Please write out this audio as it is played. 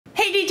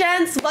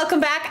gents,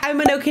 welcome back.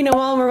 I'm Anoki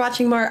Noel and we're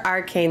watching more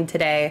Arcane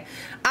today.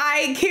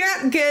 I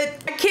can't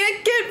get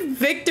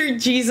Victor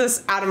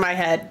Jesus out of my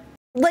head.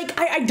 Like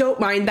I don't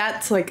mind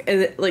that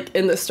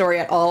in the story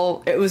at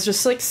all. It was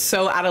just like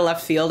so out of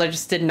left field. I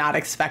just did not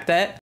expect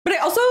it. But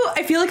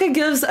I feel like it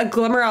gives a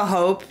glimmer of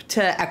hope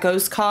to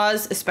Echo's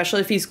cause,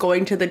 especially if he's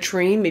going to the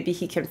tree. Maybe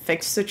he can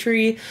fix the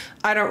tree.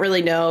 I don't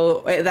really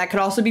know. That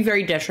could also be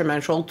very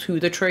detrimental to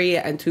the tree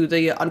and to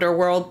the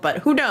underworld, but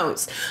who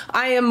knows?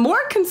 I am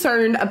more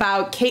concerned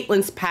about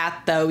Caitlyn's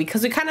path though,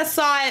 because we kind of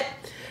saw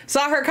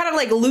her kind of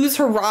like lose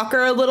her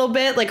rocker a little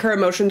bit. Like her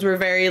emotions were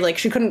very like,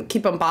 she couldn't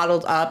keep them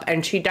bottled up,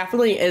 and she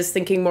definitely is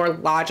thinking more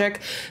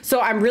logic.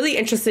 So I'm really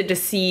interested to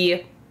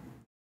see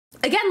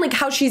again, like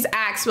how she's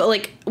acts, but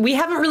like we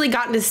haven't really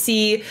gotten to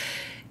see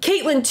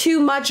Caitlyn too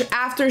much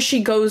after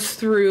she goes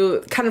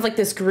through kind of like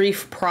this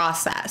grief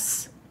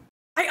process.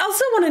 I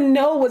also want to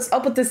know what's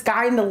up with this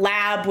guy in the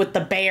lab with the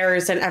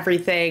bears and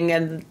everything.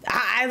 And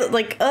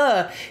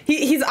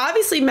he's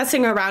obviously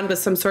messing around with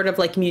some sort of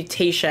like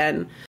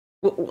mutation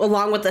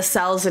along with the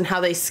cells and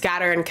how they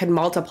scatter and can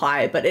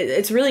multiply. But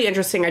it's really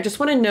interesting. I just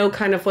want to know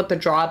kind of what the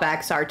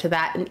drawbacks are to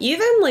that, and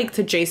even like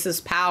to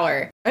Jace's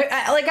power.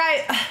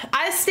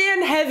 I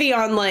stand heavy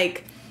on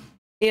like,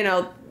 you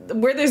know,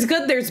 where there's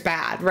good, there's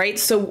bad, right?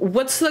 So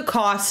what's the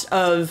cost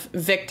of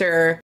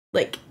Victor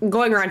like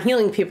going around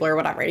healing people or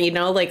whatever, you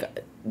know?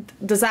 Like,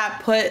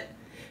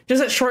 does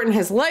it shorten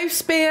his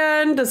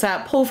lifespan? Does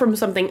that pull from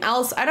something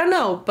else? I don't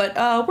know, but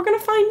we're gonna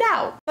find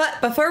out.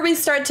 But before we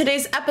start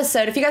today's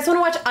episode, if you guys wanna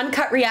watch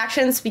uncut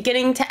reactions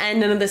beginning to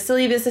end and the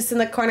silly business in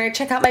the corner,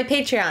 check out my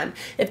Patreon.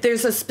 If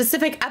there's a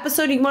specific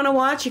episode you wanna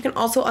watch, you can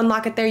also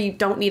unlock it there. You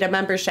don't need a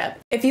membership.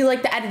 If you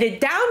like the edited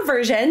down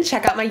version,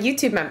 check out my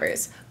YouTube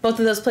members. Both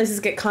of those places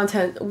get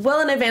content well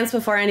in advance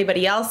before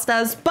anybody else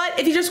does. But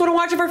if you just wanna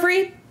watch it for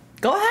free,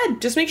 go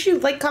ahead. Just make sure you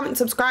like, comment, and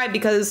subscribe,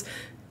 because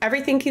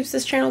everything keeps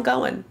this channel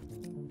going.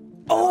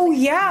 Oh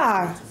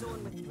yeah.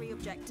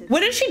 What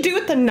did she do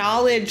with the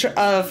knowledge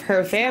of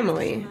her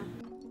family?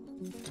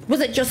 Was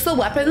it just the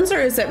weapons, or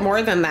is it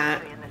more than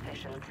that?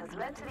 Has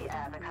led to the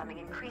air becoming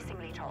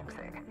increasingly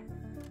toxic.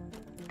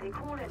 They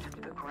call it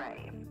the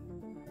gray.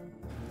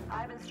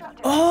 I've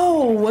instructed.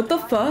 Oh, what the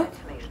fuck?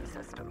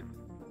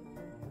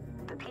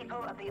 The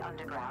people of the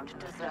underground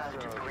deserve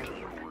to breathe.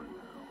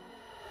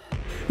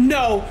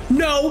 No,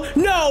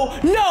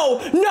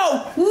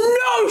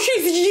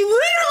 she's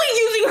literally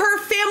using her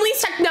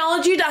family's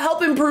technology to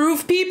help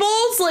improve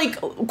people's like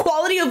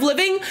quality of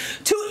living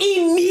to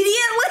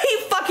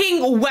immediately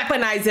fucking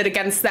weaponize it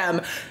against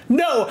them.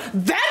 No,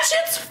 that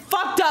shit's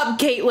fucked up,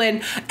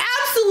 Caitlyn.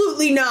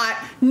 Absolutely not.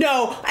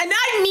 No, and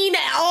I mean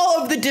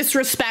all of the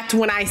disrespect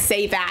when I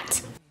say that.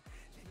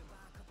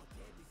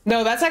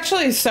 No, that's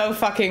actually so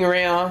fucking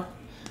real.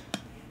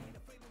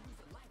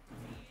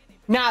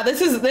 Nah,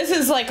 this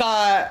is like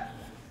a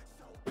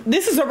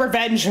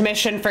revenge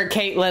mission for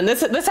Caitlyn.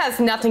 This has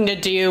nothing to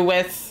do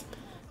with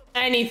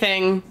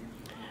anything.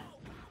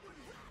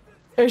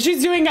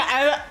 She's doing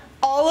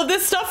all of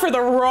this stuff for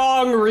the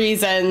wrong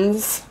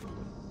reasons.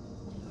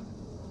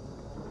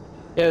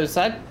 Yo,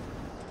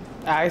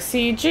 I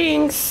see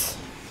Jinx.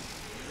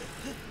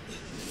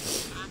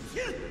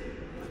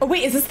 Oh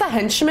wait, is this the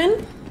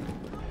henchman?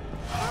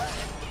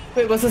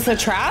 Wait, was this a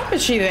trap?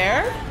 Is she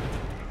there?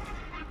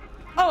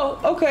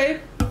 Oh, okay.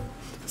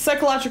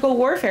 Psychological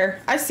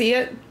warfare. I see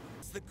it.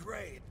 The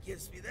gray, it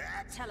gives me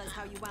that. Tell us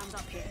how you wound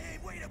up here.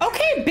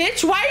 Okay,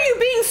 bitch, why are you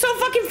being so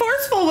fucking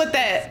forceful with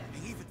it?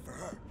 Even for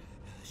her,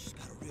 she's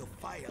got a real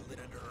fire lit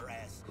under her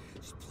ass.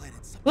 She's planning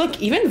something.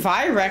 Look, even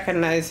Vi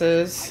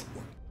recognizes.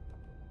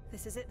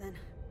 This is it then.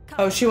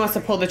 Oh, she wants to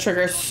pull the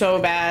trigger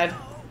so bad.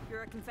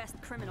 You're a confessed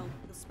criminal.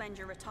 You'll spend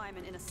your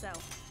retirement in a cell.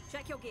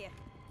 Check your gear.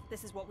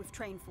 This is what we've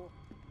trained for.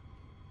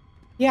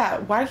 Yeah,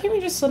 why can't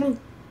we just let him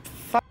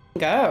fucking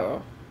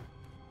go?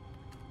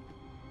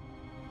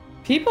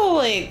 People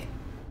like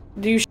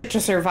do shit to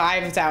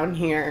survive down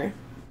here.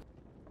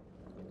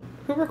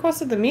 Who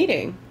requested the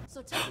meeting?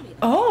 So tell me,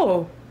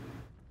 oh,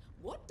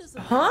 what does the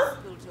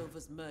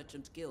Piltover's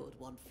Merchant Guild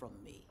want from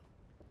me?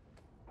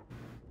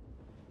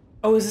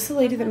 Oh, is this the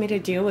lady that made a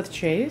deal with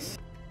Chase?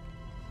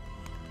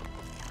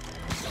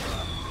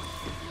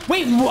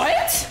 Wait,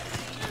 what?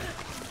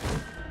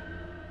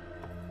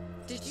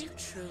 Did you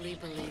truly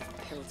believe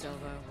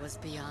Piltover was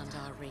beyond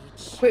our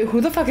reach? Wait,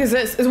 who the fuck is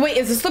this? Wait,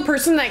 is this the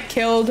person that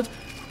killed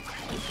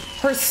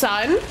her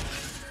son?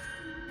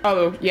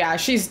 Oh, yeah,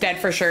 she's dead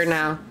for sure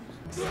now.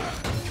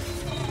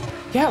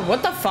 Yeah,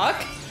 what the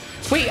fuck?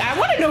 Wait, I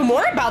want to know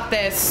more about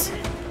this.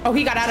 Oh,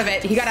 he got out of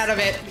it. He got out of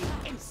it.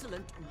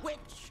 Insolent witch!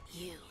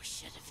 You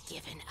should have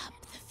given up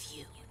the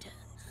feud.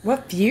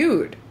 What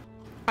feud?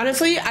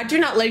 Honestly, I do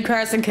not like her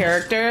as a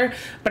character,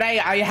 but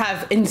I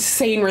have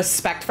insane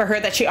respect for her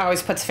that she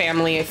always puts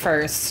family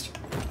first.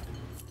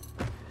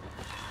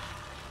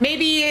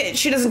 Maybe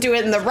she doesn't do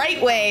it in the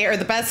right way or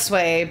the best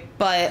way,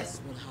 but...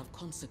 This will have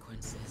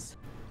consequences.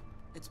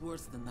 It's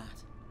worse than that.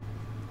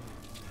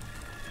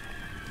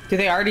 Do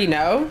they already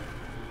know?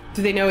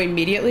 Do they know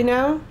immediately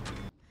now?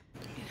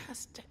 It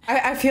has to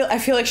I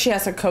feel like she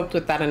hasn't coped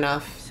with that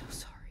enough.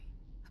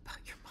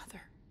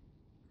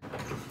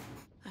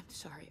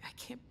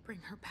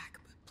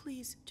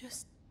 Please,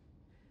 just...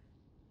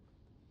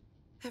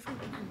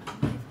 Everything in my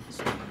life has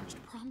changed.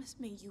 Promise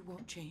me you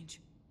won't change.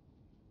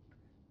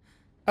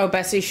 Oh,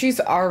 Bessie, she's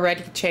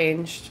already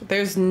changed.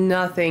 There's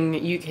nothing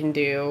you can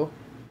do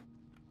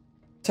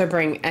to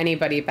bring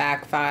anybody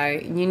back, Vi.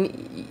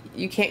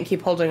 You can't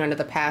keep holding onto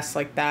the past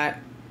like that.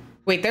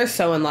 Wait, they're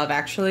so in love,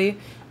 actually.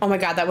 Oh my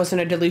god, that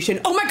wasn't a delusion.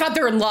 Oh my god,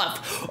 they're in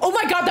love. Oh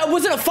my god, that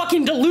wasn't a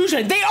fucking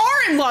delusion. They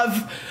are in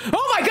love.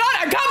 Oh my god,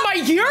 I got my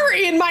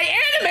Yuri in my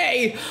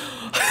anime.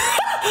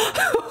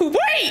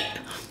 Wait.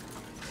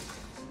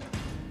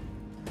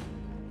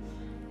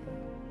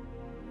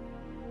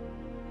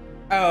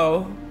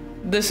 Oh,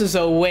 this is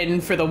a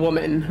win for the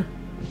woman.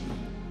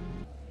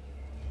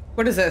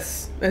 What is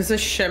this? Is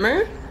this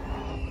Shimmer?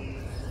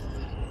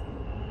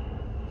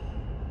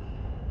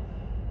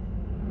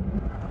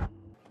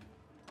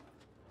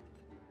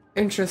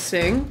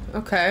 Interesting.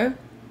 Okay.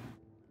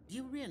 Do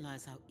you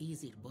realize how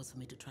easy it was for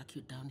me to track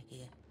you down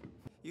here?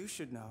 You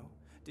should know.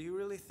 Do you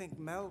really think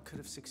Mel could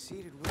have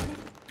succeeded with it?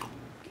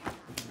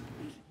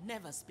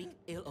 Never speak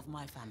ill of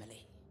my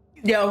family.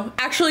 Yo,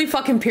 actually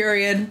fucking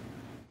period.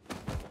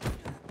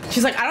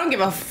 She's like, I don't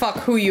give a fuck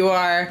who you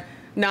are.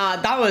 Nah,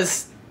 that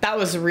was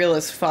real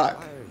as fuck.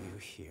 Why are you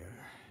here?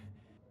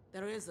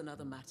 There is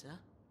another matter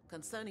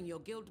concerning your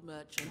guild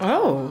merchant.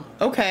 Oh,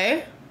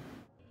 okay.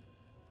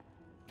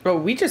 Bro,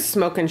 we just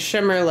smoking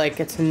Shimmer like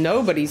it's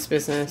nobody's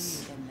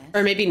business.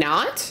 Or maybe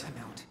not? I'm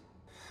out.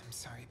 I'm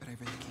sorry, but I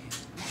really can't.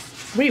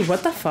 Wait,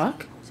 what the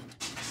fuck?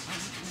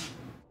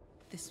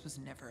 This was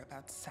never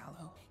about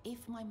Sallow.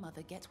 If my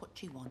mother gets what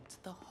she wants,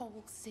 the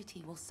whole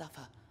city will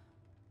suffer.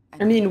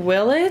 I mean,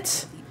 will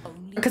it?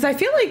 Because I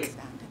feel like...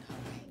 They're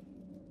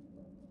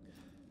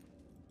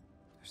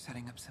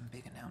setting up some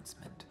big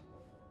announcement.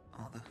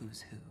 All the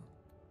who's who,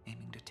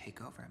 aiming to take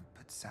over and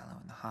put Sallow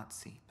in the hot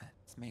seat, but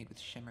it's made with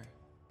Shimmer.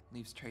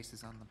 Leaves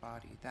traces on the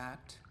body.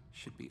 That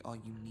should be all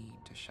you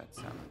need to shut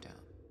Sallow down.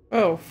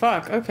 Oh,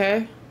 fuck,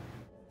 okay.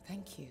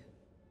 Thank you.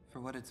 For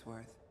what it's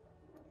worth.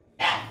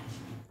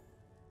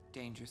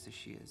 Dangerous as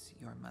she is,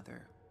 your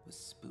mother was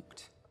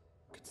spooked.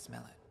 Could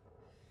smell it.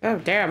 Oh,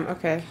 damn,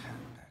 okay.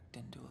 Backed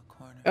into a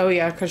corner. Oh,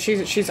 yeah, because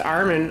she's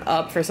arming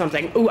up for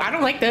something. Ooh, I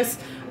don't like this.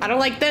 I don't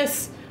like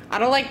this. I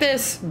don't like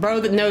this. Bro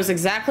that knows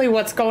exactly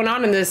what's going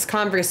on in this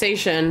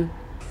conversation.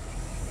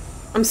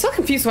 I'm so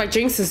confused why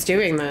Jinx is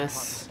doing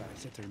this.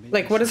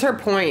 Like, what is her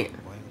point?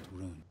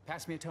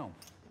 Pass me a tome.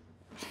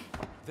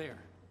 There,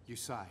 you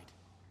sighed.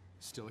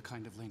 Still a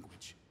kind of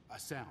language. A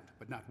sound,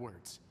 but not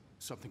words.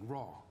 Something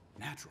raw,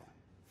 natural.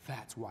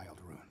 That's wild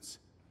runes.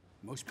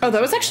 Most Oh,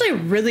 that was actually a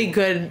really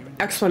good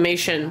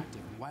exclamation.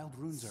 wild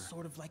runes are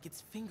Sort of like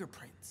its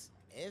fingerprints.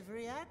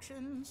 Every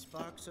action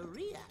sparks a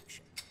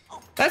reaction.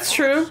 Oh, That's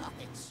true.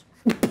 sockets.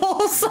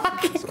 Ball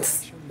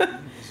sockets.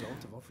 But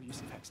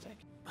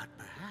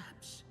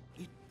perhaps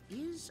it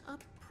is a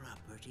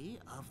property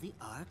of the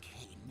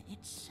Arcane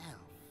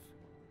itself.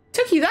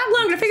 Took you that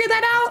long to figure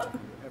that out?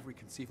 every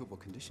conceivable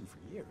condition for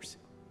years.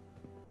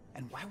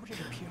 And why would it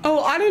appear?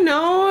 Oh, I don't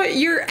know.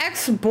 Your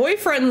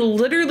ex-boyfriend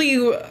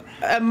literally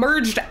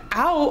emerged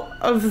out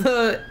of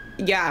the...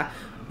 Yeah.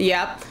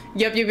 Yep.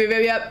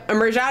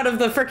 Emerged out of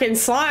the freaking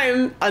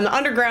slime on the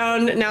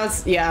underground. Now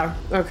it's... Yeah.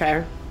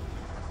 Okay.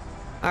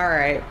 All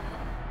right.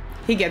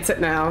 He gets it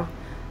now.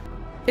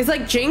 Is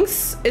like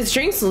Jinx... Is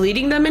Jinx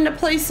leading them into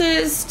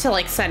places to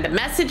like send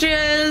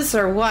messages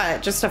or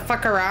what? Just to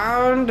fuck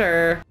around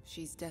or...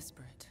 She's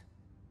desperate,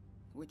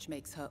 which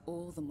makes her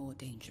all the more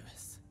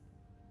dangerous.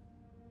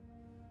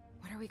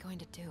 What are we going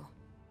to do?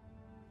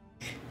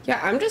 Yeah,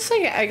 I'm just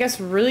like, I guess,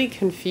 really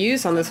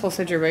confused on this whole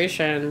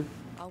situation.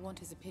 I'll want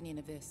his opinion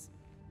of this.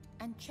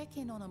 And check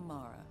in on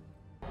Amara.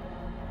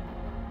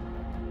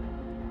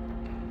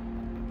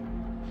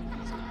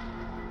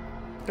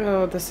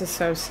 Oh, this is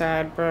so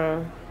sad,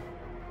 bro.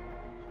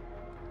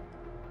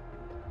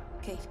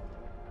 Kate,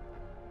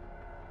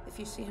 if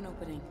you see an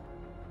opening,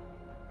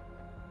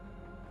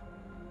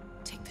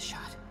 take the shot.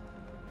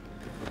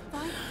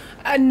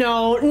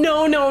 No. Dude,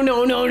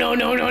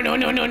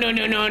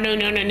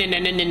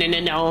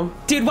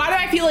 why do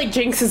I feel like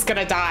Jinx is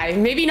gonna die?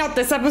 Maybe not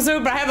this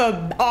episode, but I have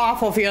an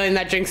awful feeling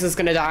that Jinx is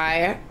gonna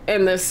die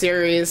in this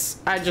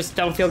series. I just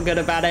don't feel good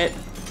about it.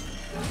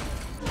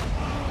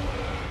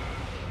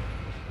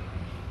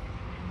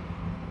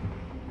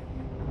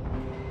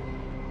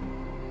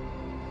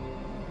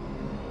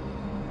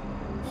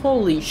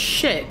 Holy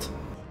shit.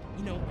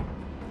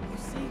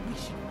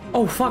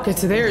 Oh fuck,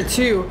 it's there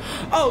too.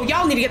 Oh,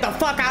 y'all need to get the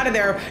fuck out of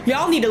there.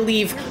 Y'all need to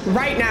leave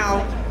right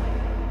now.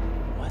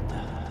 What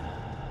the?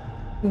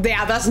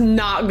 Yeah, that's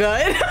not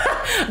good.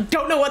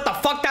 Don't know what the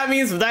fuck that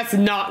means, but that's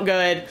not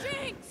good.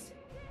 Jinx!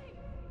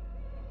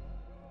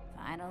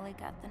 Finally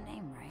got the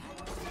name right.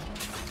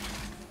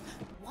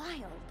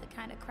 Wild, the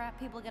kind of crap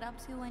people get up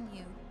to when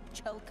you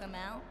choke them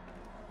out.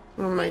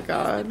 Oh my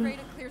god. Pray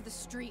to clear the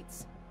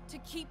streets, to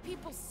keep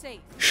people safe.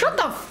 Shut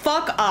the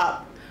fuck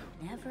up.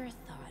 Never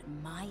thought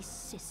my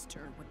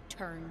sister would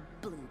turn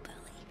blue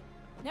belly.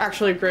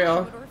 Actually,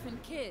 Grail. But orphan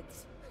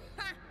kids.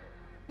 Ha!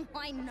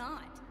 Why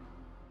not?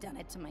 Done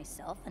it to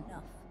myself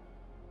enough.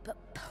 But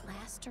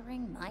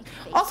plastering my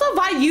face. Also,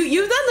 Vi,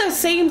 you've done the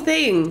same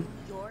thing.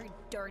 Your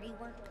dirty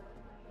work,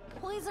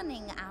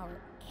 poisoning our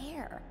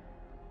air.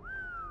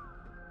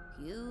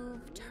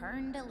 You've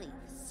turned a leaf,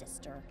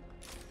 sister.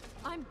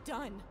 I'm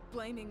done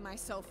blaming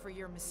myself for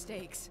your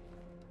mistakes.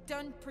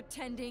 Done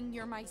pretending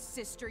you're my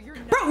sister. You're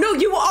not. Bro, no,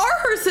 you are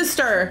her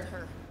sister.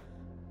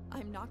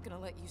 I'm not gonna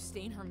let you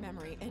stain her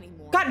memory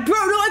anymore. God, bro,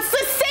 no, it's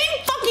the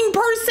same fucking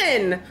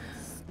person.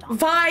 Stop.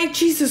 Vi,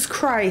 Jesus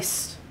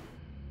Christ.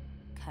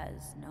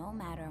 Cause no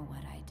matter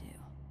what I do,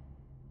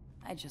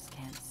 I just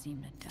can't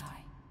seem to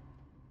die.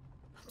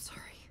 I'm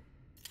sorry.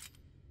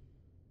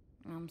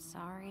 I'm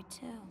sorry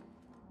too.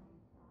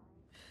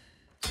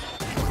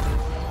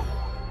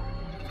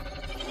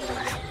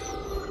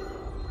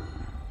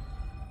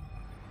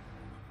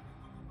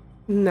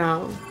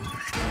 No.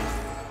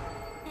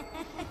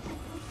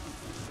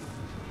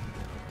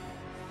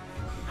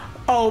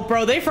 Oh,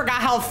 bro, they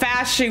forgot how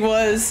fast she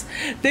was.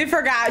 They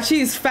forgot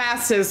she's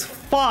fast as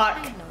fuck.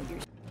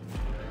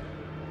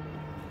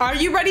 Are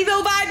you ready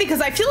though, Vi?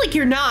 Because I feel like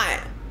you're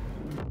not.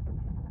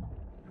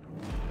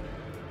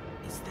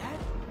 Is that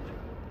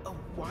a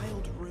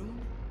wild rune?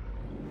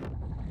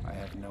 I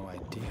have no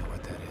idea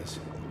what that is.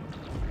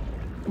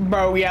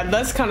 Bro, yeah,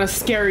 that's kind of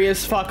scary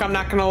as fuck, I'm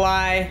not gonna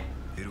lie.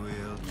 It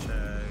will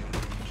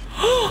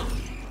change.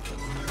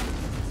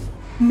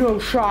 No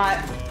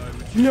shot.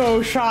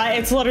 No shot.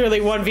 It's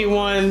literally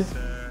 1v1.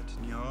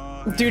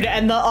 Dude,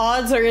 and the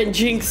odds are in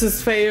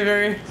Jinx's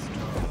favor.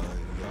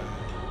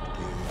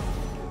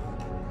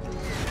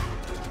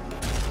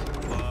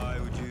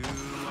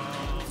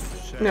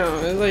 No,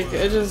 it's like,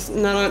 it just,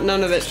 none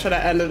of it should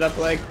have ended up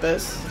like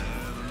this.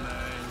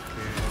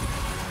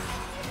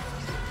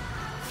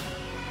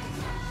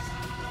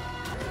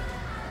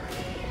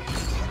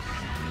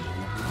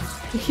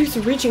 He keeps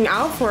reaching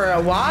out for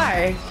her.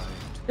 Why?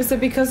 Is it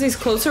because he's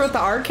closer with the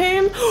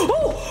Arcane?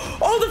 Oh!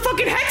 Oh, the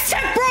fucking Hex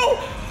Tech, bro!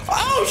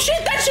 Oh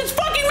shit, that shit's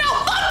fucking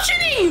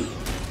malfunctioning!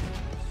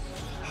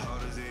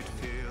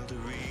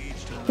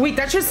 Wait,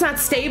 that shit's not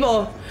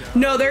stable.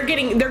 No, they're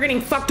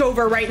getting fucked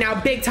over right now,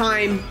 big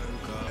time.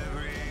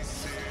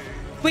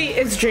 Wait,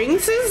 is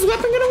Jinx's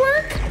weapon gonna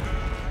work?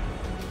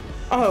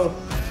 Oh,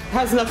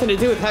 has nothing to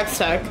do with Hex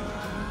Tech.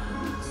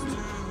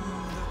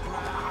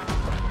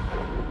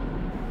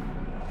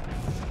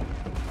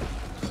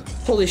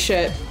 Holy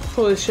shit.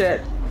 Holy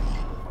shit.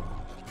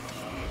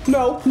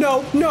 No,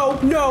 no, no,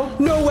 no,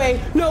 no way,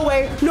 no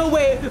way, no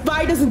way.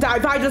 Vi doesn't die,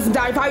 Vi doesn't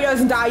die, Vi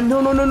doesn't die. No,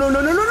 no, no, no,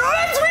 no, no, no, no,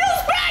 that's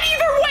real bad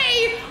either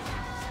way!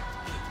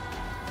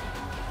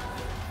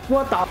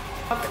 What the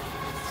fuck?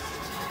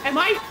 Am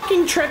I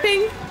fucking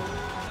tripping?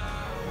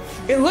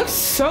 It looks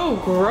so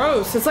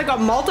gross. It's like a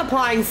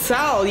multiplying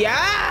cell.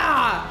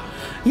 Yeah!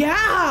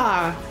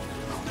 Yeah!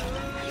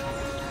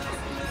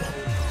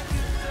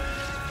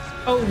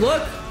 Oh,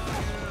 look.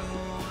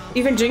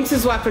 Even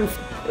Jinx's weapon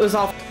was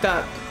all fucked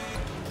up.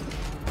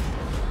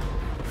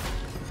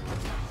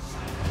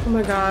 Oh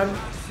my god.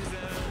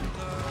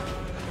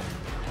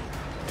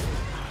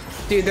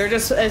 Dude,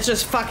 it's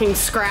just fucking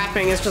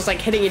scrapping. It's just like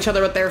hitting each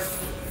other with their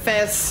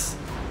fists.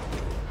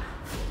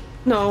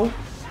 No.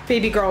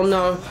 Baby girl,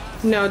 no.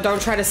 No, don't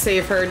try to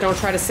save her. Don't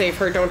try to save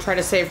her. Don't try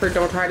to save her.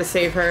 Don't try to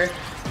save her.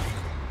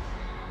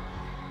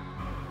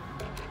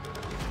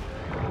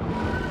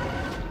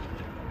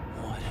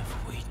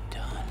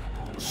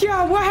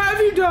 Yeah, what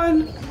have you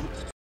done?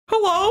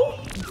 Hello?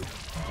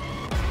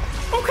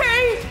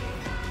 Okay.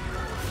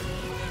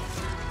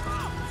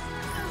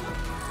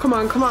 Come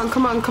on, come on,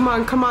 come on, come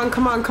on, come on,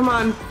 come on, come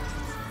on.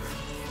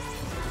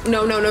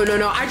 No, no, no, no,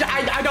 no.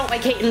 I don't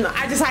like Caitlyn.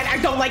 I decided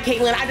I don't like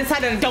Caitlyn. I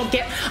decided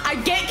I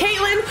get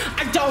Caitlyn.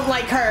 I don't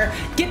like her.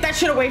 Get that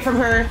shit away from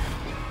her.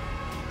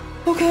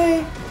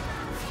 Okay.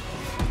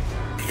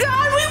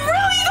 God, we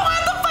really don't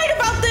have to fight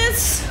about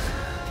this.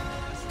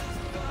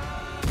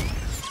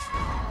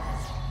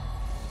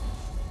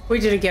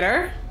 Wait, did it get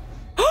her?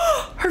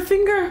 Her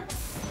finger.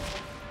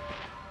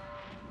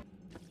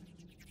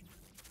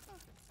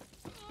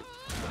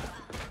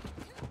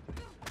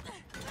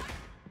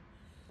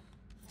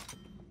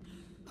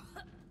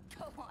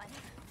 Go on.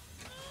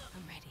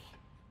 I'm ready.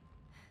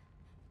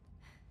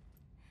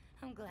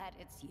 I'm glad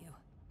it's you.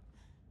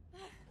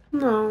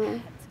 No. It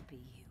had to be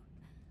you.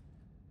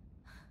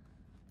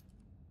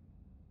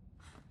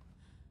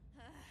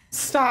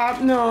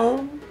 Stop,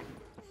 no.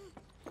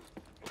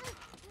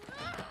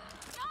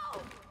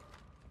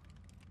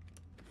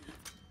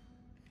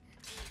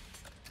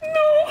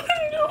 No,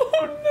 no,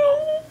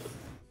 no.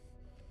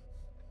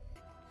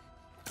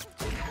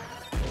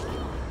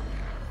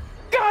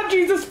 God,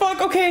 Jesus, fuck,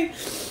 okay.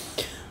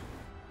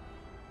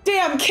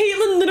 Damn,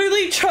 Caitlyn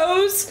literally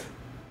chose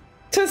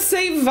to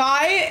save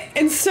Vi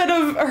instead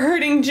of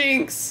hurting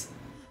Jinx.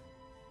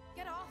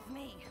 Get off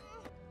me.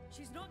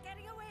 She's not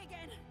getting away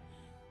again.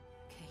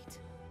 Kate.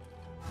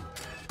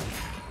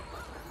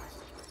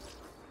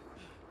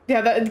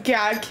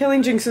 Yeah,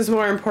 killing Jinx is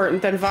more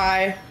important than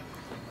Vi.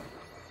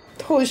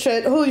 Holy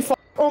shit, holy fuck.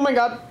 Oh my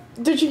god.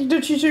 Did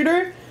she shoot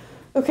her?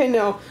 Okay,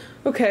 no.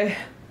 Okay.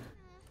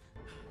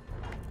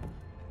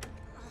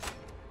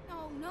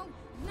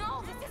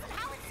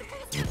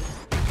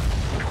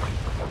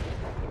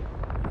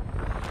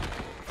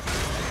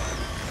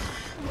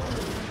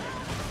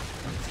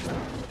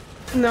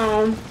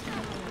 No.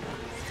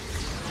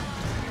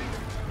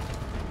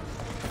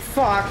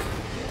 Fuck.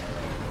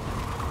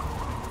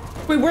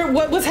 Wait,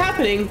 what's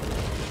happening?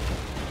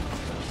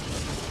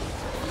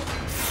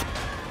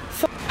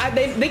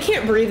 They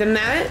can't breathe in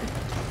that.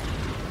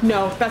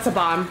 No, that's a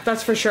bomb.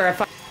 That's for sure a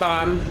fucking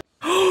bomb.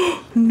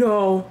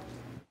 No.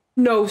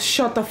 No,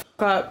 shut the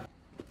fuck up.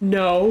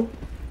 No.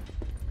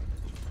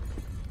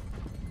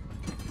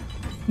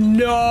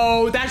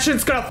 No, that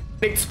shit's gonna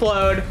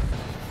explode.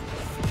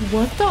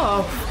 What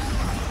the?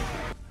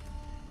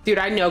 Dude,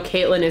 I know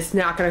Caitlyn is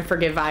not gonna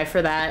forgive Vi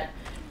for that.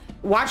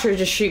 Watch her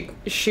just shoot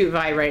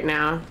Vi right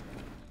now.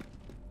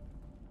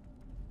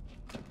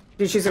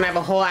 Dude, she's gonna have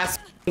a whole ass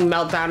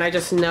meltdown. I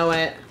just know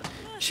it.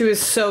 She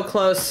was so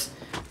close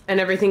and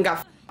everything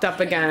got fucked up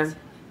again.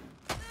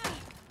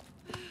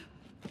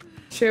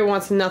 She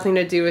wants nothing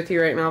to do with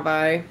you right now,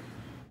 Vi.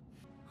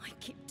 I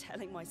keep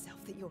telling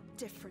myself that you're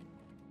different,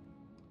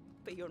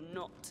 but you're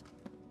not.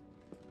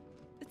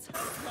 It's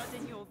her blood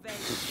in your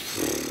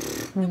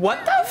veins.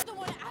 What the f— The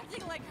one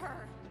acting like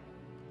her.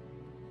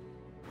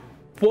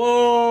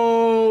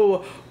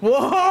 Whoa!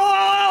 Whoa!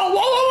 Whoa!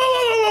 Whoa!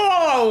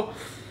 Whoa! Whoa!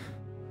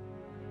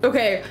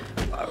 Okay.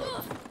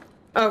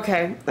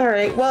 Okay. All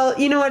right. Well,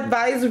 you know what?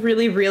 Vi's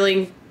really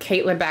reeling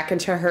Caitlyn back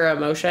into her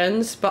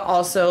emotions, but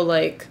also,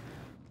 like,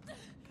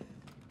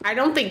 I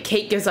don't think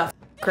Kate gives a f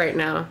right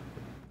now.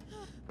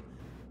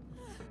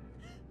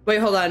 Wait,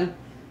 hold on.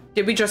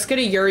 Did we just get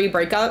a Yuri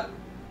breakup?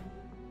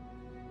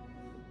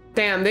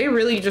 Damn, they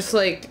really just,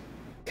 like,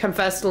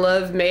 confessed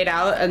love, made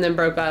out, and then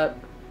broke up.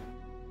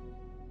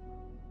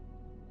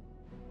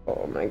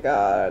 Oh my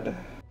god.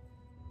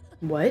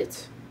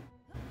 What?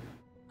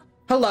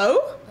 Hello?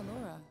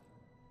 Alora,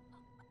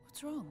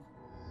 what's wrong?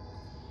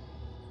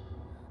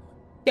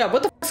 Yeah,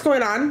 what the fuck's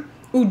going on?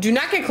 Ooh, do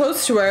not get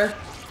close to her.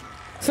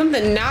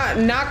 Something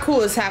not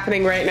cool is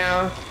happening right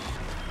now.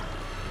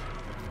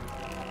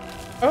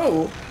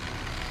 Oh.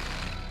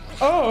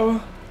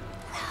 Oh.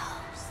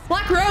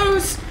 Black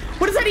Rose!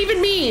 What does that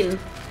even mean?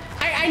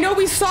 I know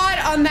we saw it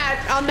on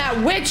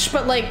that witch,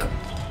 but like,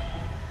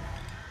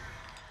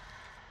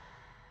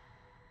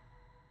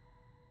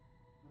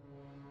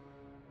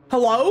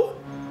 hello?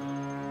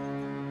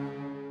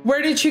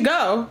 Where did she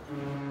go?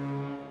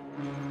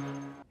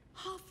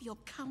 Half your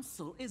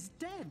council is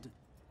dead.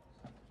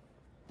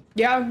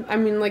 Yeah, I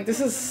mean, like, this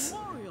is...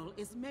 Memorial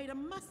is made a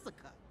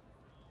massacre.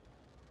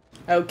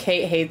 Oh,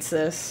 Kate hates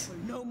this.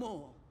 No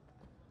more.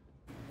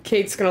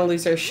 Kate's gonna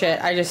lose her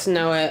shit. I just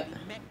know it.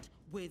 Met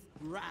with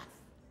wrath.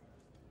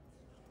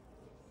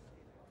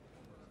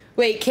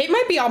 Wait, Kate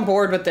might be on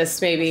board with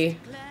this, maybe.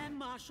 Declare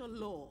martial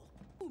law.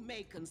 Who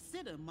may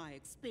consider my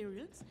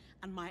experience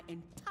and my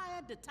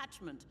entire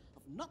detachment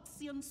of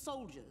Noxian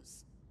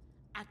soldiers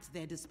at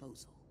their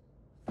disposal.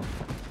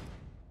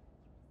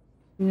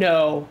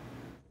 No.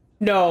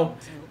 No.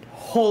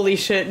 Holy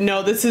shit.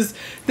 No, this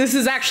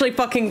is actually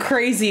fucking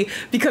crazy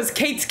because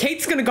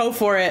Kate's gonna go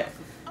for it.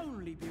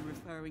 Only be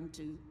referring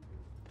to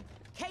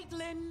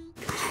Caitlyn.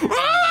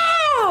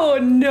 Oh,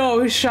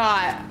 no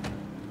shot.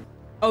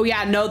 Oh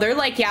yeah, no, they're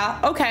like, yeah,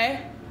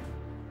 okay.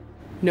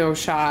 No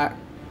shot.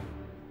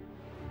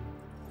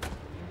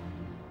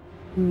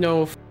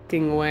 No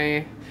fucking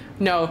way.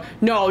 No,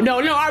 no, no,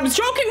 no, I was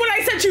joking when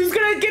I said she was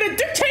gonna get a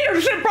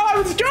dictatorship, bro. I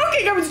was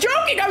joking, I was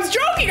joking, I was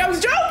joking, I was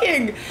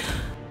joking.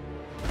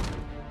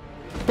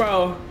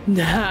 Bro,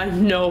 nah,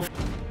 no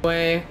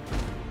way.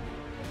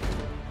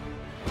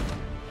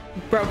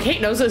 Bro, Kate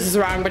knows this is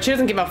wrong, but she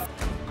doesn't give a f.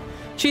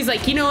 She's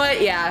like, you know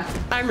what? Yeah,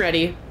 I'm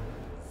ready.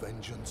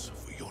 Vengeance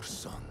for your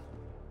son.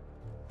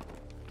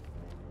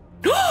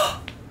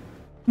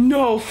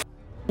 No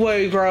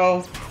way,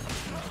 bro.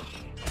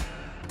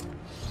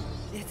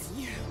 It's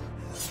you.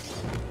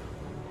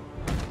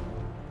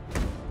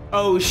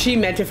 Oh, she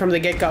meant it from the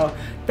get-go.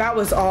 That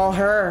was all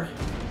her.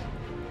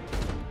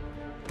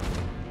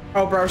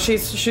 Oh, bro,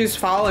 she's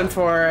falling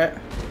for it.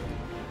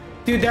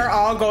 Dude, they're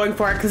all going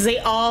for it because they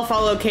all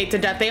follow Kate to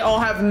death. They all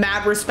have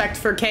mad respect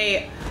for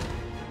Kate.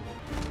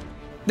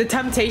 The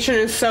temptation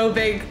is so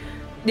big.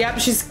 Yep,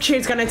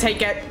 she's gonna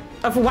take it.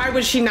 Why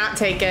would she not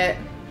take it?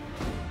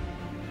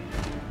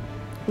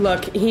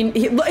 Look,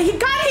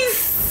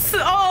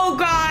 oh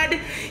god,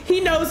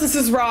 he knows this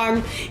is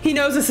wrong. He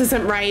knows this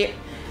isn't right.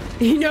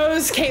 He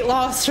knows Kate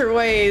lost her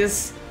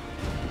ways.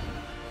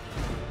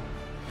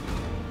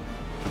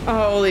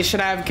 Oh, holy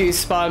shit, I have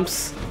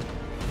goosebumps.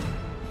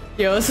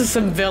 Yo, this is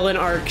some villain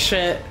arc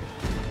shit.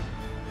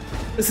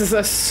 This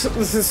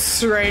is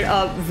straight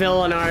up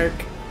villain arc.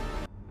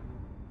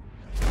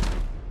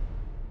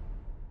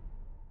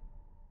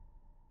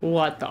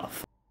 What the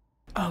f—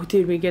 oh,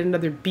 dude, we get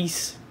another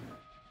beast.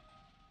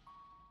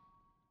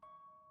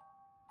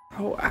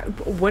 Oh,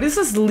 what is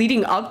this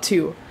leading up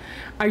to?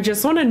 I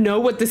just want to know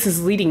what this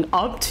is leading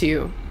up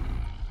to.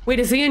 Wait,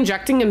 is he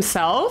injecting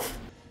himself?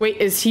 Wait,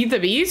 is he the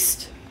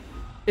beast?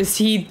 Is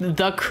he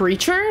the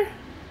creature?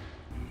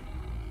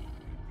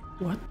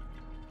 What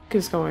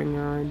is going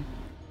on?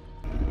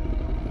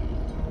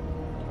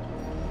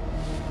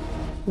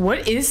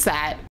 What is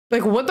that?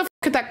 Like, what the f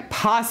could that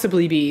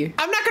possibly be?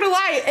 I'm not gonna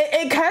lie,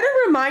 it kind of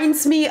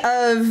reminds me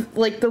of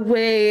like the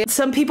way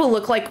some people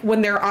look like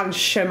when they're on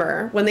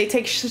Shimmer, when they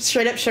take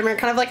straight up Shimmer,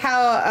 kind of like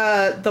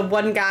how the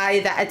one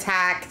guy that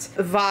attacked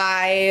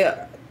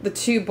Vi, the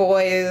two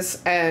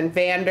boys, and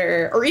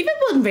Vander, or even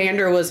when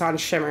Vander was on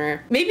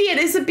Shimmer. Maybe it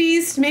is a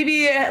beast,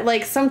 maybe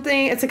like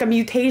something, it's like a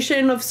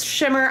mutation of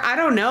Shimmer, I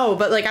don't know,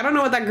 but like I don't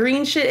know what that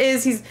green shit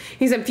is.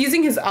 He's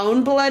infusing his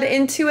own blood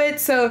into it,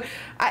 so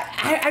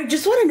I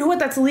just want to know what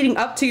that's leading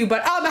up to.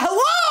 But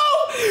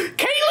hello,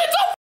 Caitlin's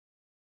a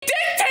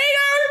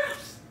dictator.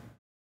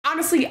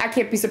 Honestly, I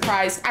can't be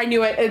surprised. I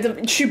knew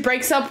it. She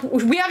breaks up.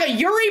 We have a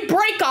Yuri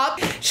breakup.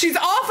 She's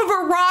off of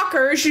her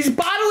rocker. She's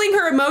bottling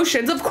her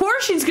emotions. Of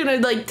course she's gonna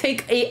like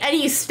take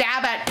any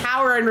stab at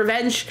power and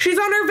revenge. She's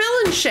on her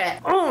villain shit.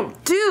 Oh,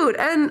 dude.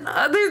 And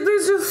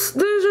there's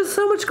just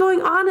so much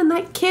going on in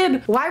that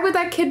kid. Why would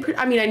that kid,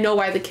 I mean, I know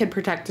why the kid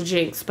protected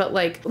Jinx, but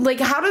like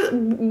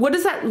what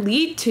does that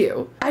lead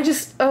to?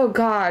 Oh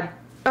God.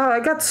 Oh,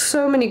 I got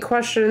so many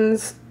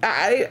questions.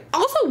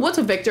 Also, what's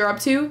a Victor up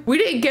to? We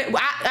didn't get,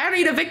 I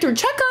need a Victor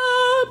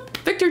checkup.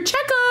 Victor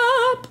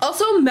checkup.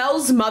 Also,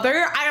 Mel's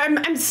mother.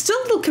 I'm still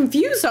a little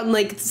confused on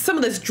like some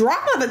of this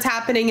drama that's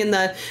happening in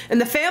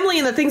the family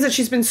and the things that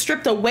she's been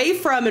stripped away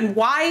from, and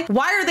why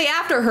are they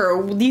after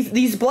her?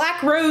 These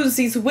Black Rose,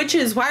 these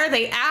witches, why are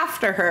they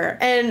after her?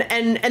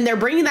 And they're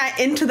bringing that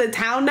into the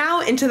town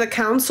now, into the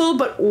council,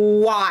 but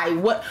why?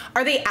 What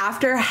are they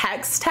after?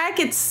 Hex Tech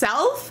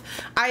itself?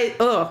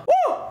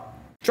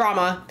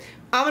 Drama.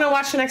 I'm gonna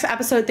watch the next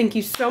episode. Thank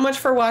you so much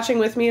for watching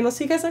with me, and I'll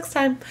see you guys next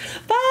time.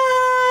 Bye.